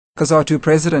COSATU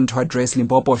President to address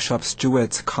Limpopo Shop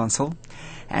Stewards Council,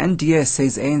 and DS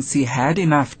says ANC had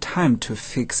enough time to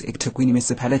fix eThekwini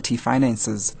municipality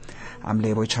finances. I'm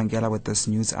Lebo Changela with this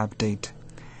news update.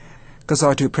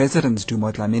 COSATU President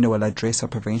Dumo Dlamini will address a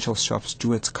provincial shop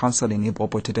stewards council in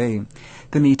Limpopo today.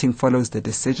 The meeting follows the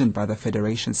decision by the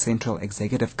Federation's Central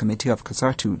Executive Committee of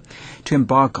COSATU to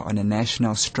embark on a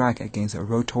national strike against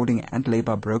road tolling and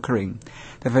labor brokering.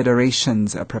 The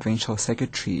Federation's Provincial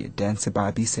Secretary Dan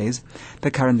Sibabi says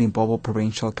the current Limpopo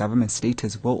provincial government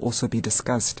status will also be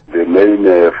discussed. The main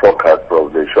focus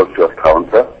of the shop stewards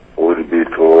council will be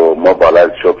to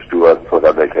mobilize shop stewards so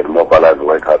that they can mobilize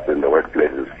workers in the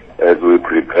workplaces, as we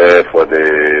prepare for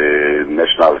the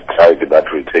national strike that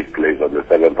will take place on the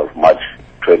 7th of March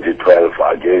 2012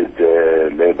 against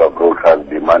labor brokers,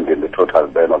 demanding the total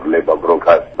ban of labor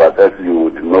brokers. But as you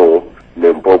would know,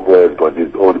 Limpopo has got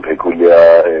its own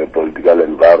peculiar political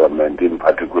environment, in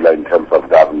particular in terms of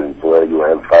governance, where you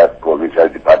have 5 provincial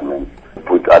departments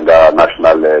put under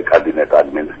national cabinet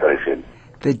administration.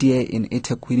 The DA in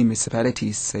eThekwini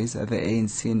municipality says that the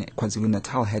ANC in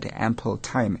KwaZulu-Natal had ample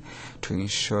time to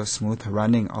ensure smooth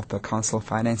running of the council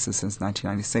finances since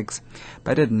 1996,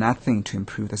 but did nothing to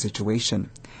improve the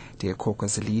situation. DA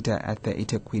caucus leader at the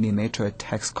eThekwini Metro,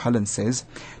 Tax Collins, says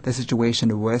the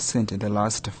situation worsened in the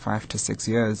last 5 to 6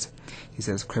 years. He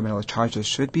says criminal charges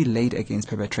should be laid against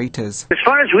perpetrators. As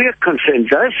far as we are concerned,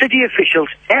 those city officials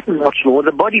and what's more,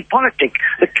 the body politic,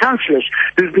 the councillors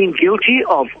who've been guilty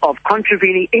of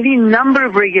contravening any number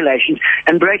of regulations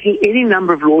and breaking any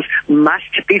number of laws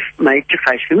must be made to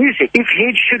face the music. If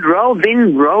heads should roll,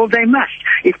 then roll they must.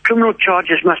 If criminal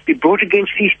charges must be brought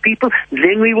against these people,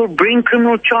 then we will bring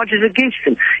criminal charges against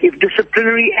them. If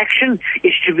disciplinary action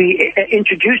is to be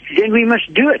introduced, then we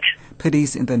must do it.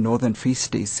 Police in the Northern Free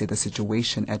State say the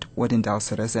situation at Woodendal,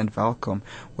 Ceres and Valcom,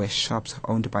 where shops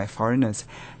owned by foreigners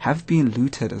have been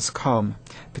looted, is calm.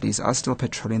 Police are still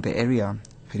patrolling the area.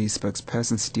 Police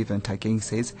spokesperson Stephen Tageng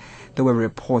says there were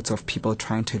reports of people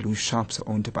trying to loot shops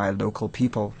owned by local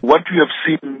people. What we have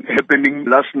seen happening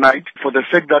last night, for the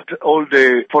fact that all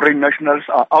the foreign nationals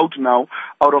are out now,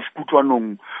 out of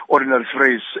Kutwanong ordinary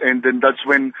phrase, and then that's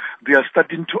when they are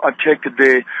starting to attack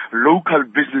the local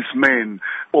businessmen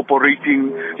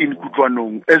operating in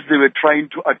Kutwanong as they were trying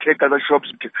to attack other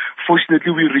shops.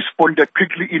 Fortunately, we responded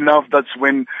quickly enough. That's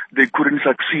when they couldn't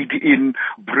succeed in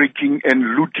breaking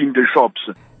and looting the shops.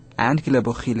 And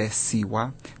Kilebohile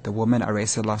Siwa, the woman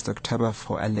arrested last October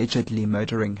for allegedly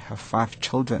murdering her 5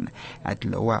 children at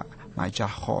Lower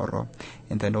Majahoro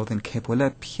in the Northern Cape, will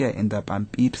appear in the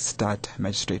Pampierstad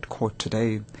Magistrate Court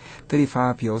today.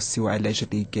 35-year-old Siwa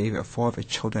allegedly gave 4 of her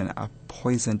children a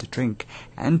poisoned drink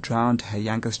and drowned her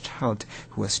youngest child,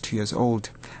 who was 2 years old.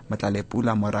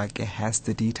 Matlalepula Morake has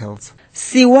the details.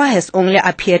 Siwa has only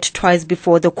appeared twice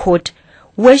before the court,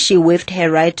 where she waived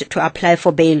her right to apply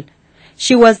for bail.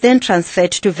 She was then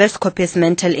transferred to Vescopes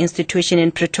Mental Institution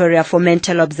in Pretoria for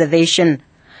mental observation.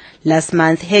 Last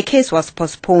month, her case was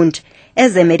postponed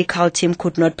as the medical team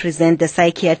could not present the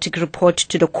psychiatric report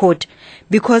to the court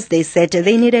because they said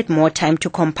they needed more time to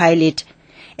compile it.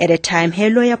 At the time, her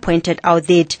lawyer pointed out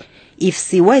that if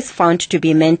Siwa is found to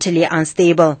be mentally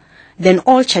unstable, then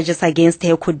all charges against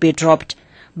her could be dropped.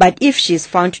 But if she is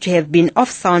found to have been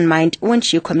of sound mind when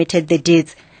she committed the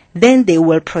deeds, then they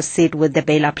will proceed with the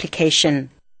bail application.